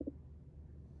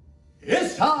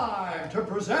It's time to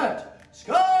present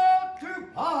Scott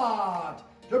duPont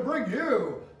to bring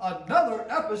you another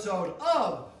episode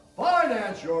of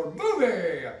Finance Your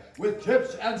Movie with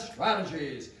tips and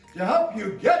strategies to help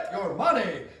you get your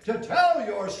money to tell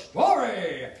your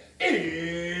story.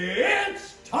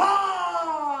 It's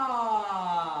time!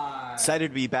 Excited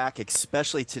to be back,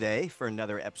 especially today for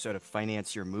another episode of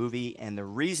Finance Your Movie. And the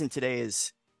reason today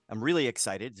is I'm really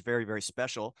excited. It's very, very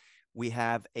special. We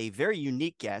have a very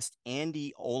unique guest,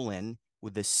 Andy Olen,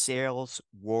 with the Sales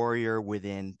Warrior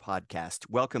Within podcast.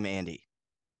 Welcome, Andy.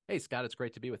 Hey, Scott, it's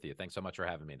great to be with you. Thanks so much for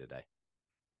having me today.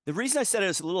 The reason I said it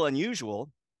was a little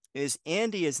unusual is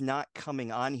Andy is not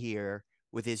coming on here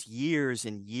with his years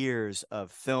and years of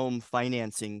film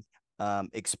financing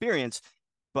experience,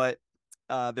 but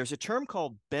there's a term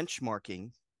called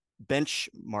benchmarking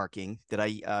that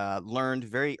I learned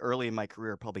very early in my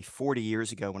career, probably 40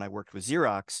 years ago when I worked with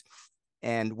Xerox.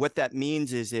 And what that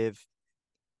means is if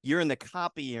you're in the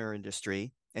copier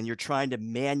industry and you're trying to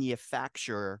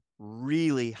manufacture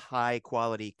really high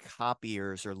quality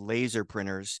copiers or laser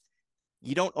printers,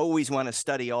 you don't always want to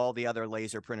study all the other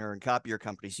laser printer and copier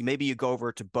companies. Maybe you go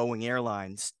over to Boeing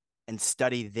Airlines and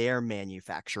study their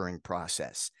manufacturing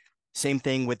process. Same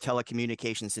thing with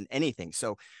telecommunications and anything.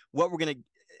 So what we're going to,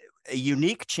 a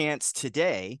unique chance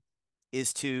today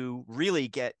is to really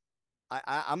get,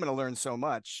 I'm going to learn so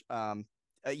much,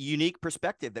 a unique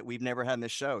perspective that we've never had in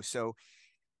this show. So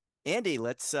Andy,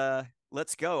 let's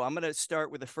go. I'm going to start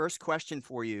with the first question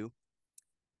for you.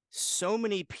 So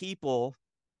many people,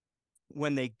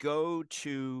 when they go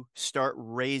to start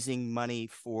raising money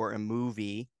for a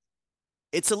movie,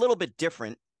 it's a little bit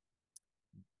different.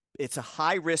 It's a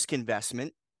high risk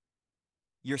investment.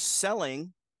 You're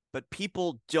selling, but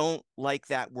people don't like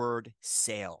that word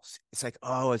sales. It's like,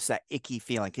 oh, it's that icky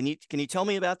feeling. Can you tell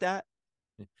me about that?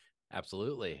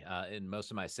 Absolutely. In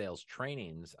most of my sales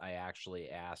trainings, I actually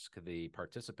ask the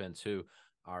participants who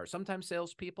are sometimes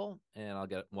salespeople, and I'll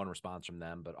get one response from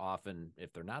them. But often,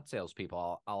 if they're not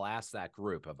salespeople, I'll ask that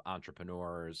group of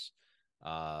entrepreneurs,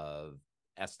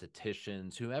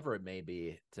 estheticians, whoever it may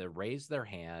be, to raise their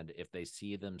hand if they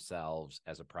see themselves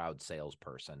as a proud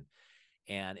salesperson.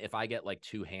 And if I get like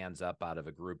two hands up out of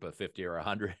a group of 50 or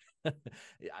 100,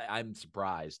 I'm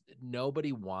surprised.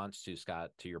 Nobody wants to,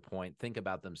 Scott, to your point, think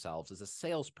about themselves as a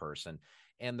salesperson.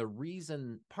 And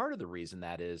part of the reason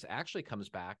that is actually comes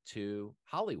back to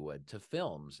Hollywood, to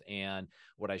films. And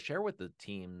what I share with the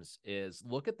teams is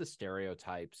look at the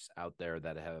stereotypes out there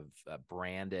that have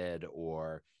branded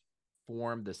or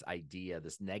formed this idea,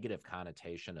 this negative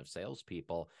connotation of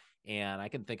salespeople. And I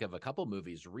can think of a couple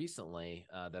movies recently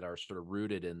that are sort of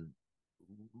rooted in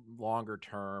longer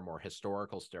term or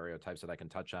historical stereotypes that I can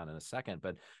touch on in a second.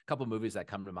 But a couple movies that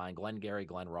come to mind: Glengarry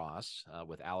Glen Ross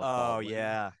with Alec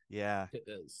Baldwin. Yeah.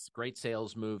 It's a great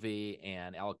sales movie,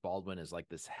 and Alec Baldwin is like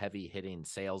this heavy-hitting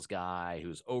sales guy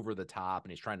who's over the top,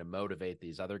 and he's trying to motivate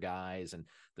these other guys. And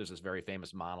there's this very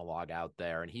famous monologue out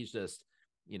there, and he's just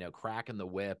cracking the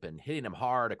whip and hitting him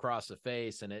hard across the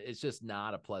face. And it's just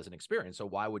not a pleasant experience. So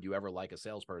why would you ever like a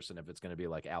salesperson if it's going to be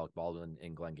like Alec Baldwin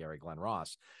in Glengarry Glen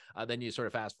Ross? Then you sort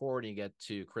of fast forward and you get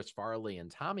to Chris Farley and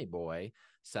Tommy Boy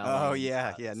selling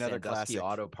another Sandusky classic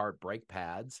auto part brake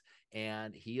pads.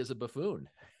 And he is a buffoon.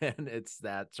 And it's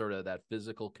that sort of that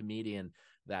physical comedian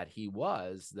that he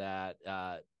was that,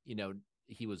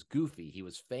 he was goofy. He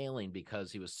was failing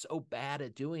because he was so bad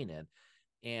at doing it.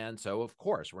 And so, of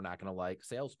course, we're not going to like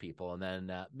salespeople. And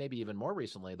then maybe even more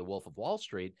recently, The Wolf of Wall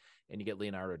Street, and you get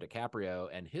Leonardo DiCaprio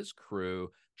and his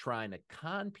crew trying to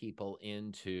con people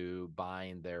into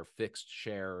buying their fixed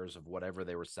shares of whatever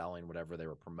they were selling, whatever they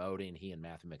were promoting. He and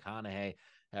Matthew McConaughey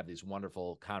have these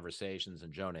wonderful conversations,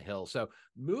 and Jonah Hill. So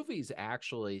movies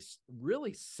actually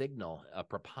really signal a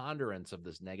preponderance of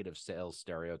this negative sales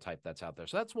stereotype that's out there.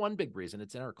 So that's one big reason.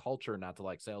 It's in our culture not to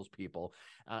like salespeople.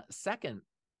 Second,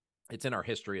 it's in our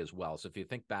history as well. So if you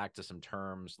think back to some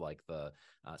terms like the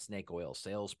snake oil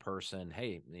salesperson,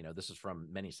 hey, this is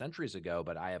from many centuries ago,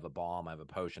 but I have a balm, I have a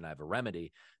potion, I have a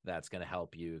remedy that's going to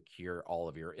help you cure all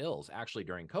of your ills. Actually,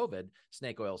 during COVID,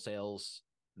 snake oil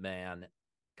salesman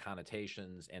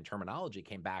connotations and terminology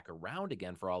came back around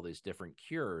again for all these different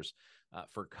cures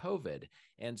for COVID.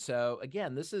 And so,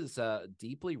 again, this is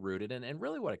deeply rooted. And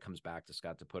really what it comes back to,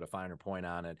 Scott, to put a finer point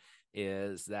on it,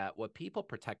 is that what people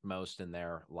protect most in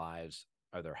their lives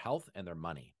are their health and their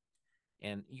money.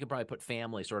 And you can probably put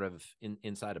family sort of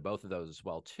inside of both of those as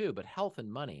well, too, but health and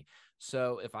money.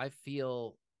 So if I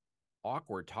feel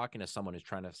awkward talking to someone who's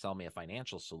trying to sell me a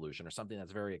financial solution or something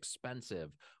that's very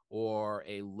expensive, or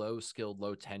a low-skilled,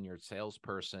 low-tenured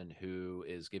salesperson who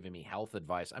is giving me health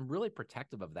advice. I'm really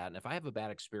protective of that. And if I have a bad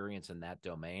experience in that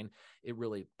domain, it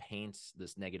really paints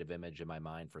this negative image in my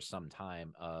mind for some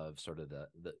time of sort of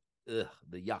the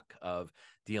yuck of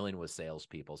dealing with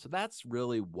salespeople. So that's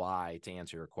really why, to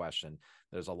answer your question,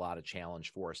 there's a lot of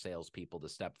challenge for salespeople to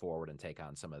step forward and take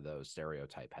on some of those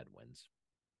stereotype headwinds.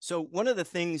 So one of the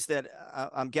things that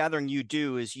I'm gathering you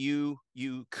do is you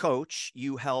coach,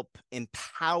 you help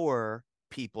empower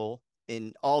people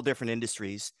in all different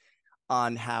industries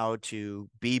on how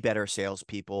to be better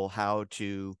salespeople, how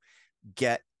to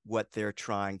get what they're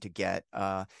trying to get.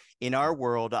 In our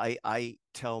world, I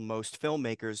tell most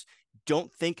filmmakers,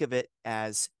 don't think of it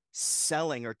as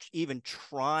selling or even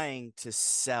trying to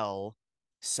sell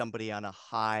somebody on a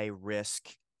high risk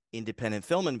independent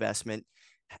film investment.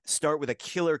 Start with a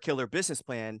killer business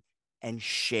plan and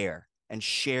share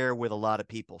with a lot of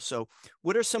people. So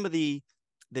what are some of the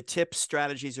tips,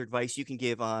 strategies, or advice you can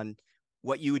give on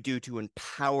what you would do to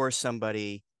empower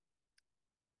somebody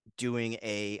doing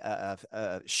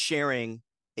sharing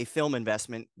a film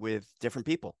investment with different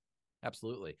people?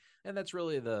 Absolutely. And that's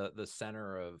really the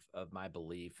center of my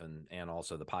belief, and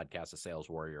also the podcast, The Sales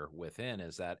Warrior Within,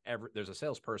 is that there's a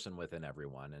salesperson within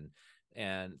everyone.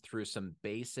 And through some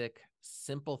basic,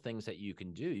 simple things that you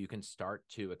can do, you can start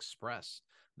to express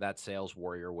that sales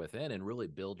warrior within and really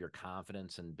build your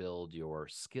confidence and build your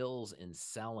skills in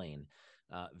selling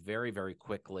very, very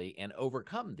quickly, and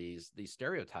overcome these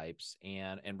stereotypes,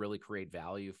 and really create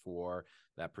value for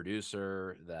that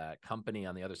producer, that company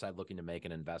on the other side looking to make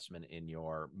an investment in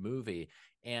your movie.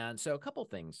 And so a couple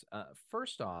things.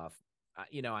 First off,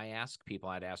 I ask people,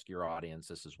 I'd ask your audience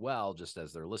this as well, just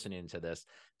as they're listening to this,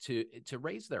 to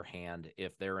raise their hand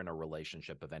if they're in a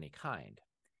relationship of any kind.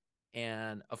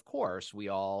 And of course, we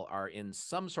all are in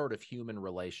some sort of human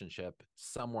relationship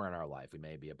somewhere in our life. We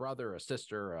may be a brother, a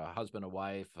sister, a husband, a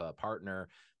wife, a partner,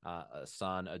 a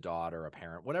son, a daughter, a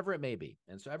parent, whatever it may be.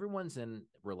 And so everyone's in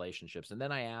relationships. And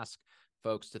then I ask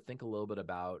folks to think a little bit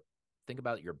think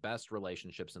about your best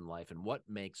relationships in life and what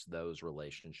makes those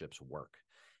relationships work.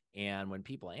 And when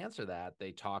people answer that,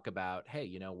 they talk about, hey,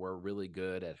 we're really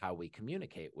good at how we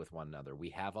communicate with one another. We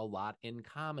have a lot in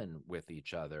common with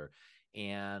each other.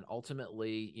 And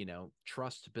ultimately,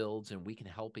 trust builds and we can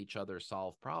help each other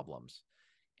solve problems.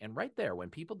 And right there, when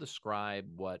people describe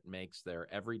what makes their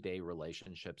everyday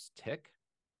relationships tick,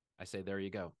 I say, there you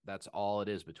go. That's all it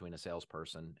is between a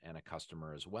salesperson and a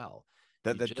customer as well.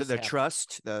 The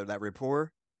trust, that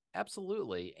rapport.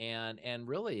 Absolutely. And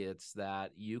really, it's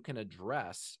that you can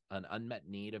address an unmet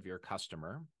need of your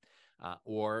customer,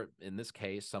 or in this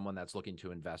case, someone that's looking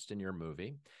to invest in your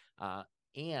movie,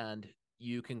 and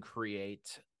you can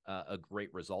create a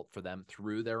great result for them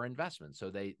through their investment. So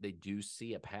they do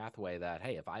see a pathway that,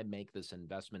 hey, if I make this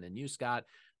investment in you, Scott,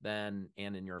 and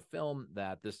in your film,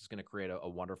 that this is going to create a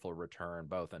wonderful return,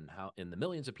 both in the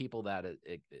millions of people that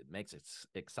it makes it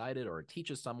excited, or it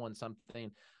teaches someone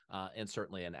something, and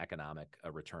certainly an economic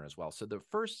return as well. So the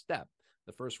first step,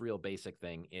 the first real basic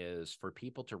thing, is for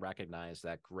people to recognize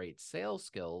that great sales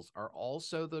skills are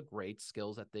also the great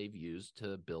skills that they've used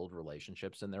to build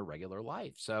relationships in their regular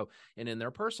life. So, and in their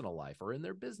personal life or in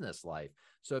their business life.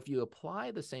 So if you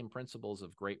apply the same principles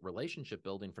of great relationship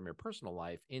building from your personal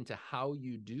life into how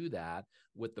you do that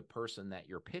with the person that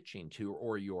you're pitching to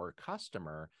or your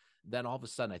customer, then all of a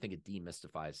sudden, I think it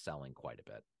demystifies selling quite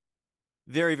a bit.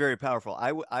 Very, very powerful.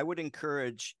 I would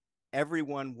encourage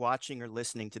everyone watching or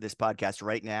listening to this podcast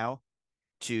right now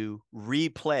to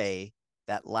replay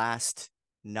that last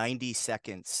 90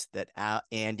 seconds that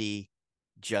Andy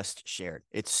just shared.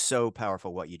 It's so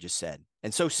powerful what you just said,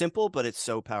 and so simple, but it's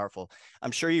so powerful.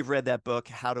 I'm sure you've read that book,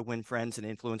 How to Win Friends and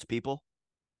Influence People.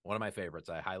 One of my favorites.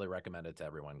 I highly recommend it to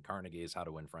everyone. Carnegie's How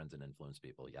to Win Friends and Influence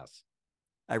People. Yes.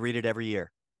 I read it every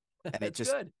year. And it's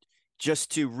good.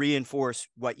 Just to reinforce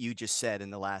what you just said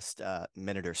in the last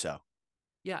minute or so.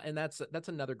 Yeah, and that's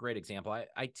another great example.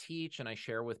 I teach and I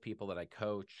share with people that I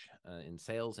coach in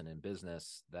sales and in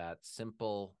business that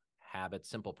simple habits,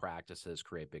 simple practices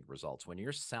create big results. When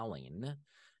you're selling,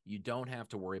 you don't have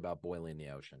to worry about boiling the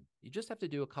ocean. You just have to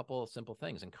do a couple of simple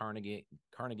things. And Carnegie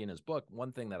in his book,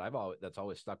 one thing that that's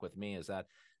always stuck with me is that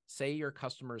say your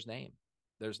customer's name.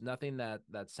 There's nothing that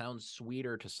sounds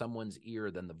sweeter to someone's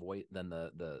ear than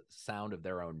the sound of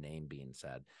their own name being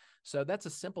said. So that's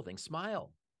a simple thing.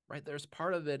 Smile. Right? There's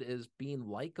part of it is being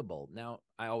likable. Now,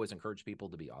 I always encourage people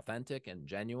to be authentic and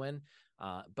genuine,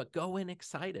 but go in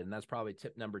excited. And that's probably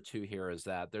tip number 2 here, is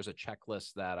that there's a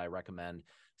checklist that I recommend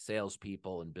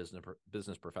salespeople and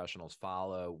business professionals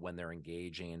follow when they're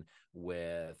engaging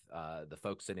with the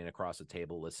folks sitting across the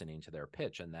table listening to their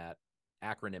pitch. And that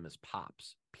acronym is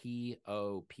POPs,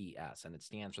 POPS, and it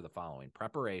stands for the following: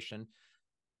 preparation,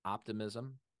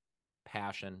 optimism,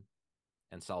 passion,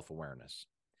 and self-awareness.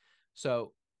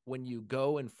 So when you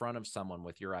go in front of someone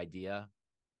with your idea,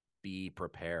 be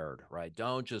prepared, right?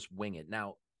 Don't just wing it.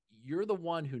 Now, you're the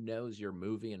one who knows your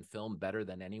movie and film better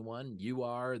than anyone. You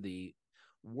are the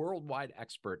worldwide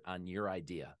expert on your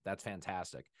idea. That's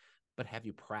fantastic. But have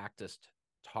you practiced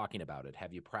talking about it?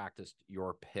 Have you practiced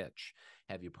your pitch?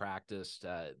 Have you practiced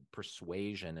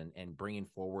persuasion and bringing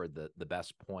forward the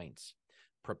best points?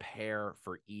 Prepare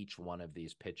for each one of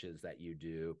these pitches that you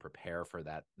do. Prepare for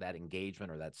that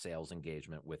engagement or that sales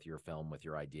engagement with your film, with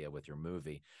your idea, with your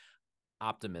movie.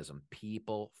 Optimism.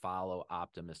 People follow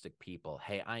optimistic people.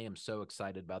 Hey, I am so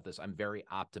excited about this. I'm very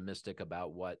optimistic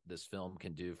about what this film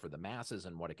can do for the masses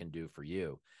and what it can do for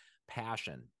you.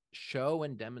 Passion. Show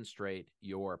and demonstrate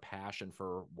your passion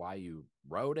for why you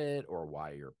wrote it or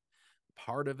why you're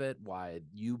part of it, why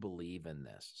you believe in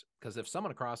this. Because if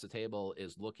someone across the table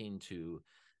is looking to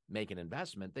make an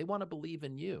investment, they want to believe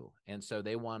in you. And so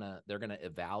they're going to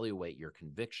evaluate your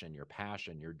conviction, your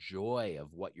passion, your joy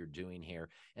of what you're doing here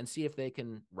and see if they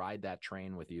can ride that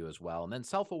train with you as well. And then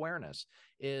self-awareness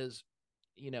is,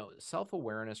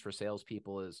 self-awareness for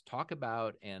salespeople is talk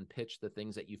about and pitch the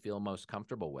things that you feel most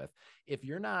comfortable with. If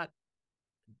you're not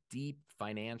deep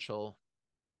financial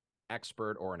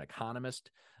expert or an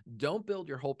economist, don't build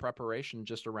your whole preparation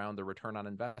just around the return on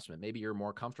investment. Maybe you're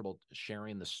more comfortable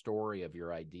sharing the story of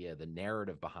your idea, the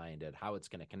narrative behind it, how it's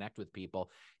going to connect with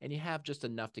people, and you have just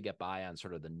enough to get by on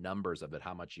sort of the numbers of it,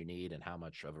 how much you need and how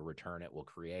much of a return it will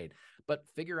create. But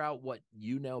figure out what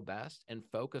you know best and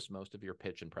focus most of your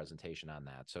pitch and presentation on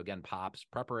that. So again, POPs: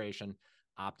 preparation,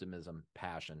 optimism,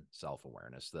 passion,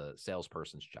 self-awareness, the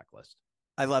salesperson's checklist.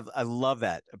 I love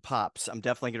that. POPs. I'm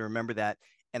definitely going to remember that.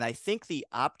 And I think the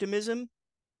optimism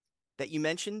that you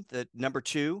mentioned, the number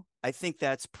 2, I think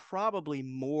that's probably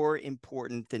more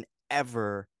important than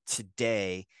ever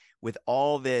today with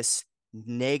all this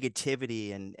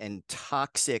negativity and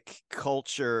toxic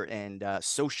culture and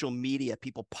social media,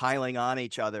 people piling on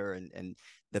each other and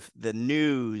the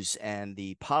news and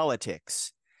the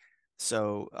politics.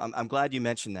 So I'm glad you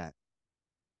mentioned that.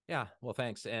 Yeah, well,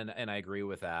 thanks. And I agree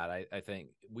with that. I think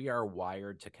we are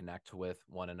wired to connect with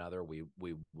one another. We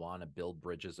want to build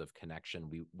bridges of connection.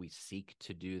 We seek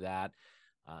to do that.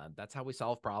 That's how we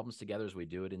solve problems together, as we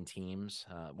do it in teams.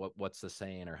 What's the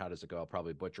saying, or how does it go? I'll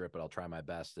probably butcher it, but I'll try my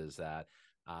best, is that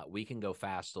we can go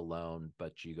fast alone,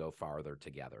 but you go farther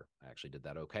together. I actually did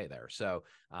that okay there. So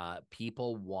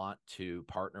people want to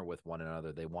partner with one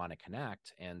another. They want to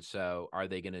connect. And so are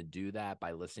they going to do that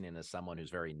by listening to someone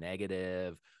who's very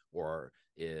negative, or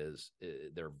is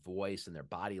their voice and their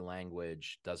body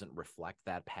language doesn't reflect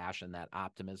that passion, that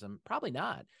optimism? Probably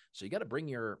not. So you got to bring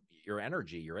your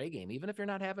energy, your A game, even if you're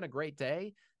not having a great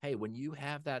day. Hey, when you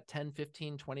have that 10,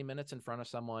 15, 20 minutes in front of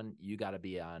someone, you got to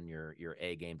be on your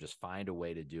A game. Just find a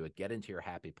way to do it. Get into your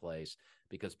happy place,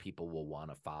 because people will want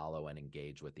to follow and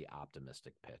engage with the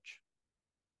optimistic pitch.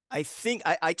 I think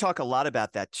I talk a lot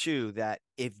about that too, that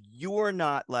if you're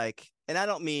not like, and I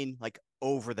don't mean like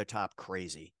over the top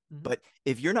crazy, but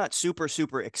if you're not super,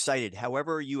 super excited,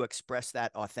 however you express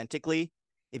that authentically,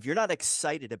 if you're not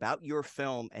excited about your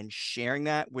film and sharing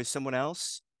that with someone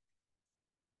else,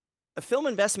 a film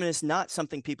investment is not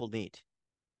something people need.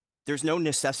 There's no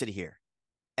necessity here.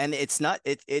 And it's not,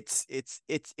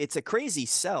 it's a crazy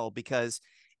sell, because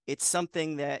it's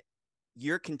something that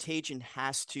your enthusiasm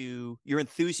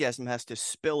has to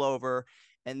spill over.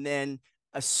 And then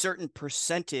a certain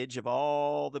percentage of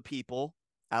all the people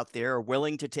out there are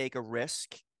willing to take a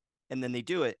risk, and then they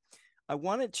do it. I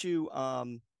wanted to,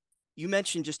 you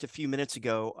mentioned just a few minutes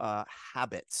ago,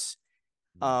 habits.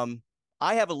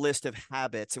 I have a list of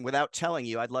habits, and without telling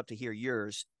you, I'd love to hear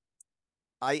yours.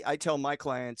 I tell my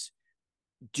clients,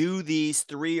 do these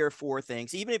 3 or 4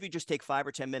 things, even if you just take 5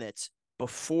 or 10 minutes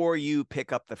before you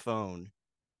pick up the phone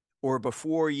or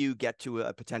before you get to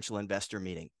a potential investor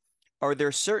meeting. Are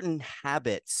there certain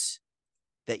habits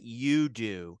that you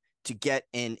do to get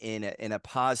in a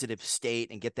positive state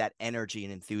and get that energy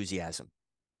and enthusiasm?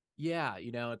 Yeah,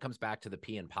 it comes back to the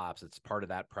P and POPs. It's part of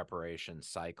that preparation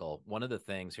cycle. One of the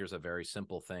things, here's a very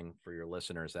simple thing for your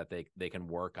listeners that they can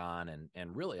work on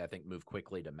and really, I think, move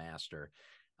quickly to master.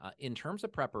 In terms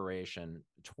of preparation,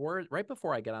 right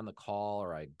before I get on the call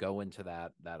or I go into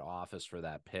that office for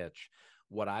that pitch,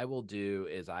 what I will do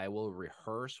is I will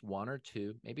rehearse 1 or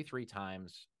 2, maybe 3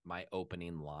 times my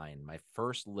opening line, my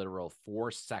first literal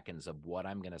 4 seconds of what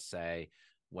I'm going to say,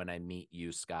 when I meet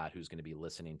you, Scott, who's going to be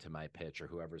listening to my pitch, or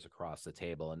whoever's across the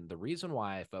table. And the reason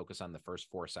why I focus on the first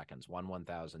 4 seconds, 1,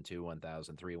 1,000, 2,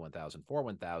 1,000, 3, 1,000, 4,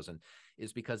 1,000,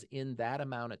 is because in that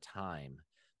amount of time,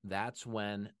 that's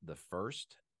when the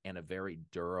first and a very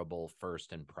durable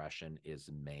first impression is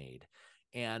made.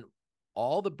 And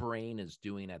all the brain is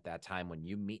doing at that time when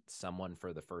you meet someone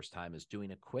for the first time is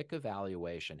doing a quick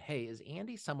evaluation. Hey, is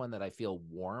Andy someone that I feel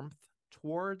warmth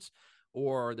towards,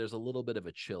 or there's a little bit of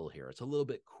a chill here? It's a little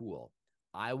bit cool.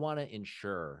 I want to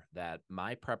ensure that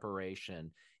my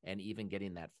preparation and even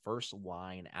getting that first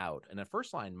line out, and the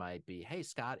first line might be, hey,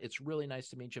 Scott, it's really nice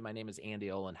to meet you. My name is Andy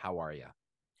Olen. How are you?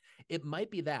 It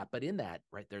might be that, but in that,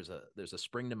 right, there's a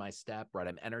spring to my step, right?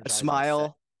 I'm A energized.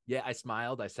 smile. Yeah, I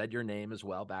smiled. I said your name as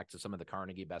well, back to some of the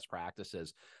Carnegie best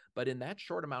practices. But in that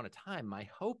short amount of time, my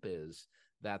hope is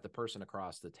that the person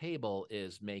across the table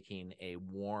is making a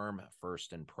warm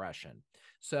first impression.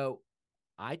 So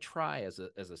I try as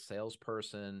a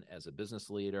salesperson, as a business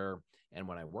leader, and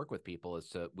when I work with people,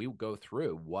 we go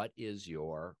through, what is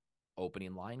your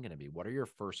opening line going to be? What are your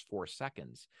first 4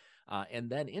 seconds? And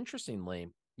then interestingly,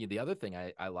 the other thing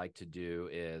I like to do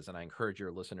is, and I encourage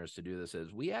your listeners to do this,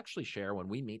 is we actually share when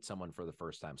we meet someone for the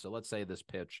first time. So let's say this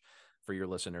pitch for your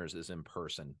listeners is in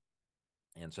person.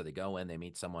 And so they go in, they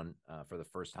meet someone for the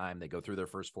first time, they go through their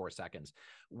first 4 seconds.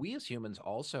 We as humans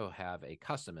also have a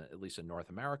custom, at least in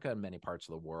North America and many parts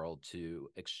of the world, to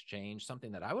exchange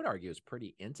something that I would argue is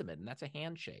pretty intimate, and that's a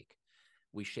handshake.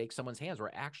 We shake someone's hands. We're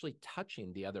actually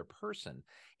touching the other person.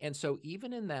 And so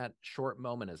even in that short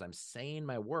moment, as I'm saying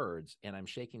my words and I'm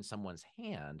shaking someone's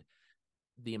hand,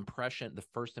 the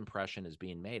first impression is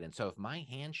being made. And so if my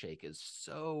handshake is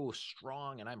so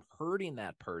strong and I'm hurting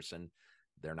that person,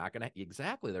 they're going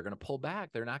to pull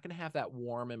back. They're not going to have that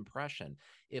warm impression.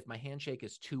 If my handshake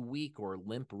is too weak or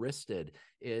limp wristed,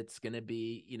 it's going to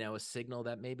be, a signal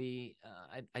that maybe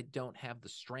I don't have the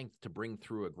strength to bring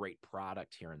through a great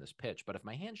product here in this pitch. But if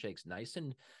my handshake's nice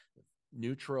and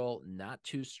neutral, not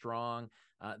too strong,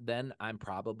 then I'm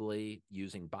probably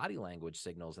using body language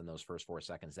signals in those first 4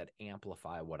 seconds that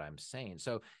amplify what I'm saying.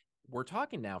 So we're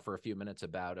talking now for a few minutes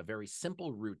about a very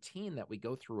simple routine that we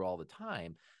go through all the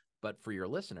time. But for your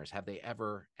listeners, have they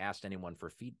ever asked anyone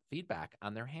for feedback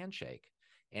on their handshake?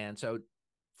 And so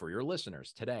for your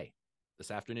listeners today,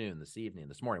 this afternoon, this evening,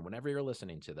 this morning, whenever you're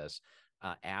listening to this,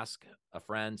 ask a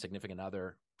friend, significant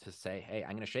other to say, hey,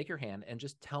 I'm going to shake your hand and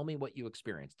just tell me what you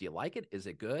experienced. Do you like it? Is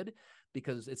it good?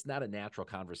 Because it's not a natural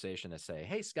conversation to say,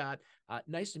 hey, Scott,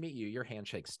 nice to meet you. Your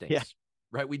handshake stinks. Yeah.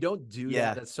 Right? We don't do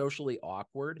that. That's socially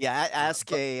awkward. Yeah,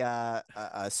 ask a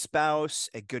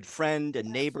spouse, a good friend, a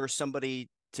neighbor,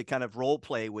 somebody to kind of role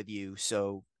play with you.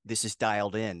 So this is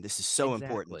dialed in. This is so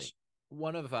important.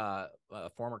 One of a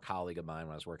former colleague of mine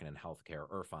when I was working in healthcare,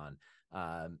 Irfan,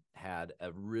 had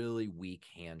a really weak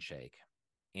handshake.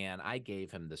 And I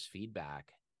gave him this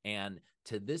feedback. And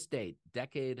to this date,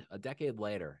 a decade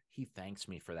later, he thanks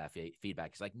me for that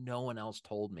feedback. He's like, no one else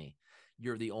told me.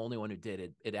 You're the only one who did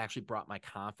it. It actually brought my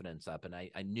confidence up. And I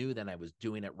knew then I was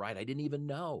doing it right. I didn't even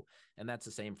know. And that's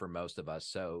the same for most of us.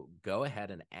 So go ahead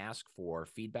and ask for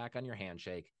feedback on your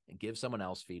handshake and give someone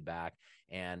else feedback,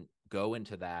 and go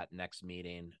into that next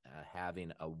meeting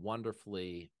having a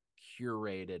wonderfully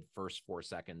curated first 4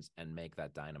 seconds and make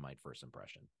that dynamite first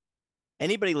impression.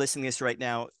 Anybody listening to this right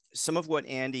now, some of what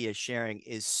Andy is sharing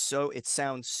it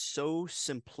sounds so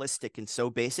simplistic and so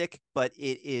basic, but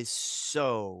it is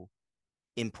so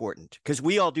important, because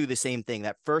we all do the same thing.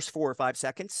 That first 4 or 5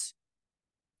 seconds,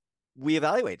 we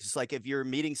evaluate. It's like if you're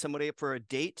meeting somebody for a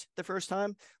date the first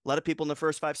time, a lot of people in the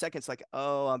first 5 seconds, like,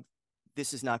 oh,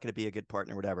 this is not going to be a good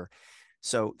partner, whatever.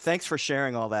 So thanks for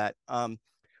sharing all that.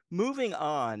 Moving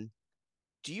on,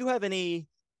 do you have any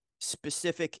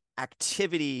specific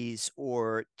activities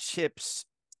or tips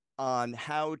on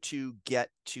how to get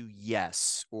to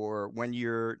yes, or when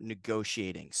you're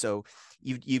negotiating? So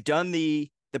you've done the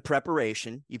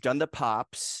preparation, you've done the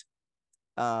pops,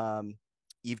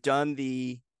 you've done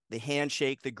the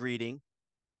handshake, the greeting.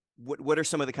 What are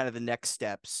some of the kind of the next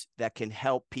steps that can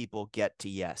help people get to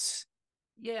yes?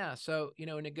 Yeah. So,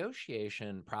 a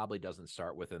negotiation probably doesn't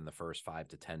start within the first 5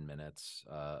 to 10 minutes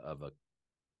of a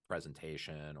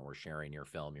presentation or sharing your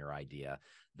film, your idea.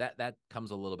 That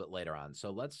comes a little bit later on. So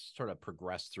let's sort of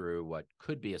progress through what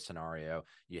could be a scenario.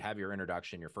 You have your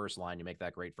introduction, your first line, you make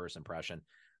that great first impression.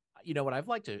 What I've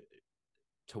liked to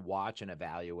to watch and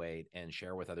evaluate and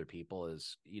share with other people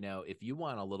is, if you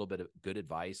want a little bit of good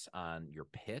advice on your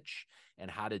pitch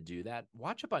and how to do that,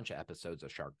 watch a bunch of episodes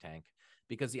of Shark Tank,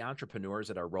 because the entrepreneurs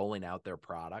that are rolling out their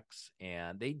products,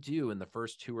 and they do in the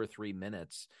first 2 or 3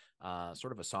 minutes,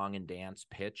 sort of a song and dance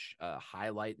pitch,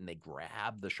 highlight, and they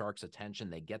grab the shark's attention.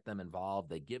 They get them involved.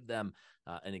 They give them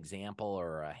an example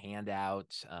or a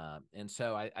handout. And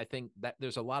so I think that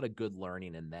there's a lot of good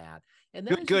learning in that. And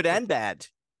then Good and bad.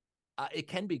 It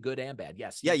can be good and bad.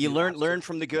 Yes. Yeah, you learn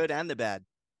from the good and the bad.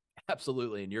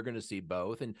 Absolutely. And you're going to see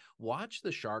both, and watch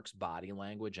the shark's body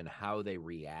language and how they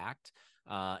react.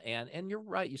 And you're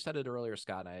right. You said it earlier,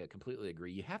 Scott, and I completely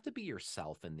agree. You have to be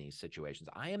yourself in these situations.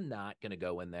 I am not going to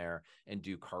go in there and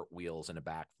do cartwheels and a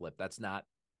backflip. That's not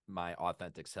my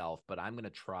authentic self, but I'm going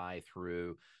to try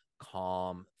through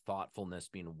calm thoughtfulness,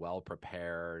 being well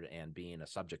prepared, and being a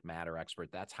subject matter expert.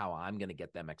 That's how I'm going to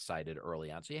get them excited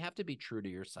early on. So you have to be true to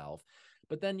yourself.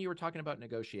 But then you were talking about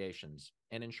negotiations.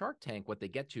 And in Shark Tank, what they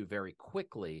get to very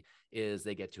quickly is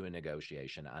they get to a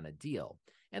negotiation on a deal.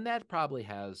 And that probably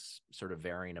has sort of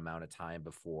varying amount of time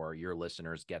before your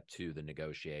listeners get to the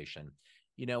negotiation.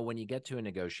 When you get to a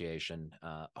negotiation,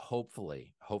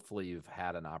 hopefully you've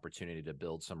had an opportunity to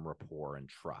build some rapport and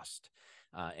trust.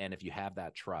 And if you have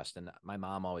that trust, and my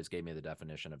mom always gave me the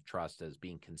definition of trust as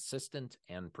being consistent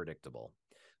and predictable.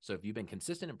 So if you've been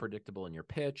consistent and predictable in your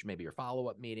pitch, maybe your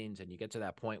follow-up meetings, and you get to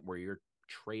that point where you're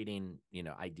trading,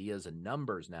 ideas and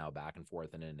numbers now back and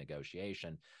forth in a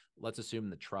negotiation, let's assume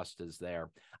the trust is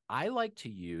there. I like to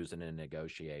use in a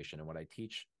negotiation, and what I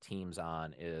teach teams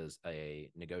on is a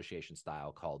negotiation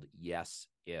style called yes,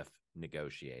 if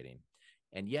negotiating.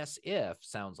 And yes, if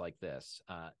sounds like this.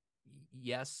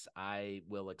 Yes, I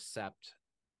will accept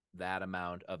that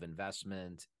amount of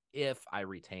investment if I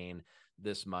retain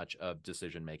this much of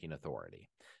decision-making authority.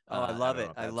 Oh, I love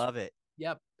it. I love it.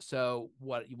 Yep. So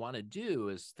what you want to do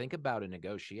is think about a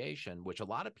negotiation, which a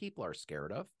lot of people are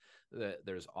scared of.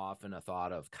 There's often a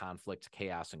thought of conflict,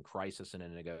 chaos, and crisis in a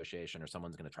negotiation, or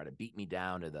someone's going to try to beat me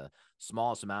down to the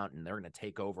smallest amount and they're going to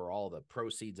take over all the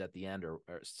proceeds at the end, or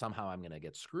somehow I'm going to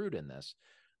get screwed in this.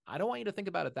 I don't want you to think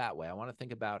about it that way. I want to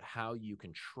think about how you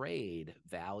can trade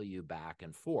value back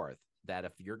and forth. That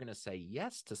if you're going to say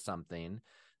yes to something,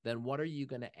 then what are you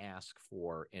going to ask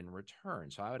for in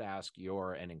return? So I would ask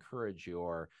and encourage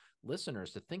your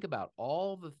listeners to think about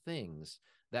all the things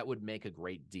that would make a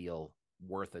great deal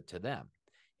worth it to them.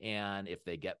 And if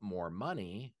they get more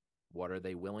money, what are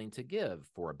they willing to give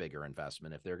for a bigger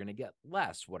investment? If they're going to get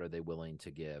less, what are they willing to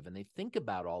give? And they think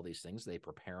about all these things. They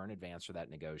prepare in advance for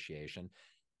that negotiation,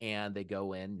 and they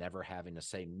go in never having to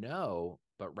say no,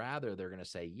 but rather they're going to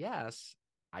say, yes,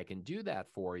 I can do that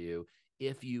for you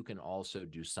if you can also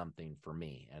do something for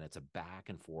me. And it's a back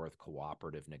and forth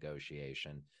cooperative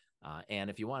negotiation. And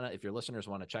if your listeners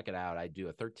want to check it out, I do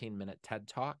a 13-minute TED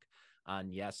Talk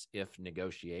on yes, if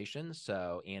negotiation.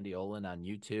 So Andy Olen on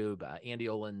YouTube, Andy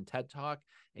Olen TED Talk,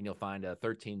 and you'll find a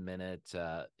 13-minute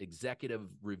executive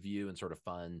review and sort of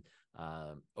fun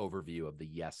overview of the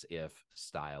yes, if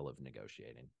style of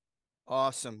negotiating.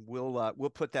 Awesome.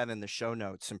 We'll put that in the show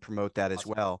notes and promote that as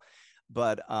well.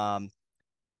 But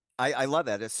I love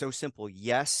that. It's so simple.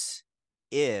 Yes,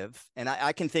 if, and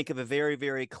I can think of a very,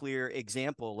 very clear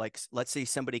example. Like, let's say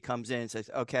somebody comes in and says,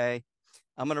 okay,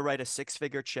 I'm going to write a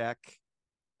 6-figure check.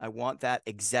 I want that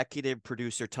executive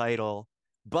producer title,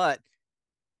 but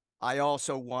I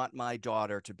also want my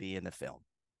daughter to be in the film.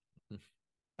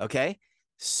 Okay.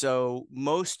 So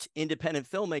most independent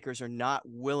filmmakers are not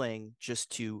willing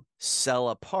just to sell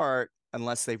a part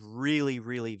unless they've really,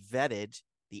 really vetted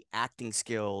the acting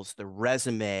skills, the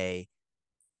resume,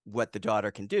 what the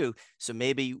daughter can do. So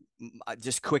maybe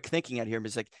just quick thinking out here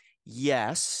is like,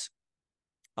 yes,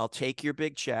 I'll take your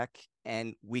big check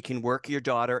and we can work your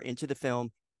daughter into the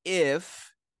film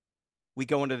if we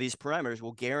go into these parameters.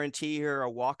 We'll guarantee her a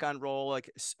walk-on role,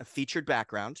 like a featured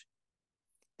background,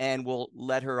 and we'll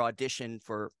let her audition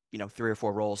for 3 or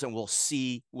 4 roles, and we'll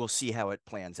see how it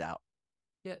plans out.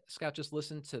 Yeah, Scott, just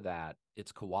listen to that.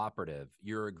 It's cooperative.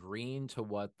 You're agreeing to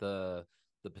what the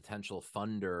potential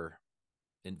funder,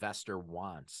 investor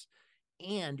wants,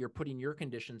 and you're putting your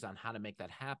conditions on how to make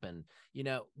that happen.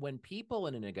 When people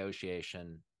in a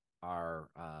negotiation are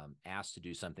asked to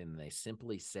do something and they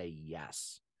simply say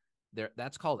yes,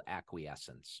 that's called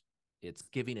acquiescence. It's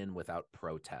giving in without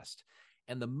protest.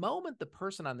 And the moment the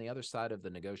person on the other side of the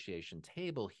negotiation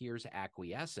table hears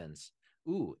acquiescence,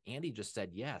 ooh, Andy just said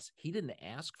yes. He didn't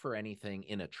ask for anything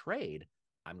in a trade,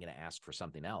 I'm going to ask for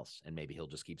something else. And maybe he'll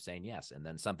just keep saying yes, and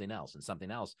then something else and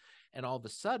something else. And all of a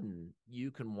sudden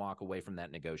you can walk away from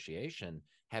that negotiation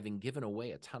having given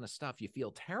away a ton of stuff. You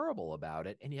feel terrible about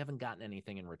it and you haven't gotten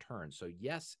anything in return. So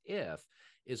yes, if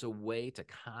is a way to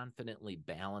confidently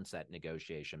balance that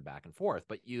negotiation back and forth,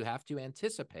 but you have to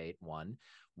anticipate, one,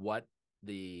 what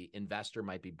the investor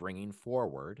might be bringing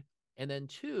forward. And then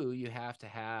two, you have to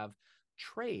have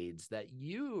trades that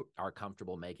you are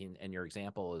comfortable making. And your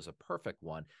example is a perfect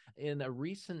one. In a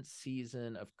recent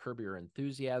season of Curb Your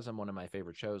Enthusiasm, one of my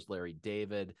favorite shows, Larry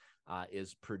David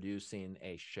is producing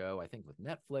a show, I think with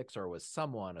Netflix or with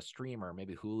someone, a streamer,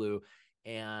 maybe Hulu.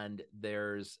 And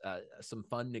there's some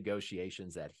fun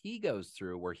negotiations that he goes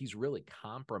through where he's really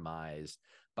compromised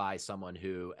by someone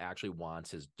who actually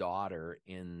wants his daughter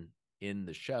in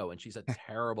the show, and she's a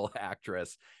terrible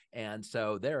actress. And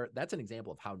so that's an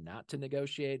example of how not to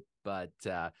negotiate, but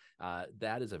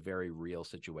that is a very real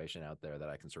situation out there that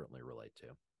I can certainly relate to.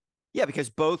 Yeah, because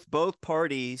both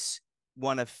parties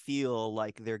want to feel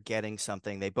like they're getting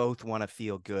something. They both want to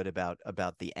feel good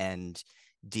about the end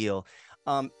deal.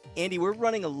 Andy, we're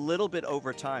running a little bit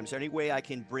over time. Is there any way I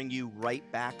can bring you right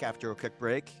back after a quick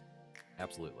break?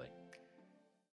 Absolutely.